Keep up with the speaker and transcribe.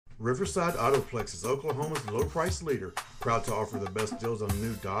Riverside Autoplex is Oklahoma's low-price leader, proud to offer the best deals on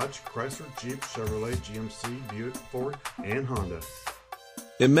new Dodge, Chrysler, Jeep, Chevrolet, GMC, Buick, Ford, and Honda.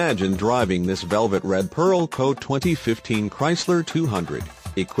 Imagine driving this velvet red pearl coat 2015 Chrysler 200,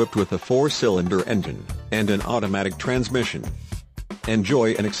 equipped with a 4-cylinder engine and an automatic transmission.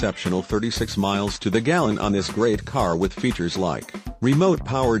 Enjoy an exceptional 36 miles to the gallon on this great car with features like remote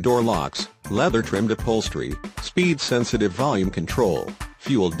power door locks, leather-trimmed upholstery, speed-sensitive volume control,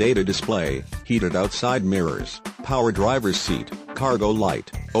 fuel data display, heated outside mirrors, power driver's seat, cargo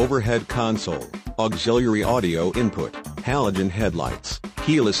light, overhead console, auxiliary audio input, halogen headlights,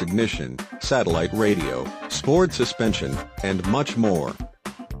 keyless ignition, satellite radio, sport suspension, and much more.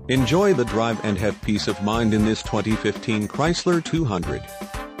 Enjoy the drive and have peace of mind in this 2015 Chrysler 200.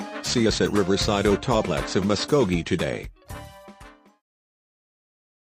 See us at Riverside Autoplex of Muskogee today.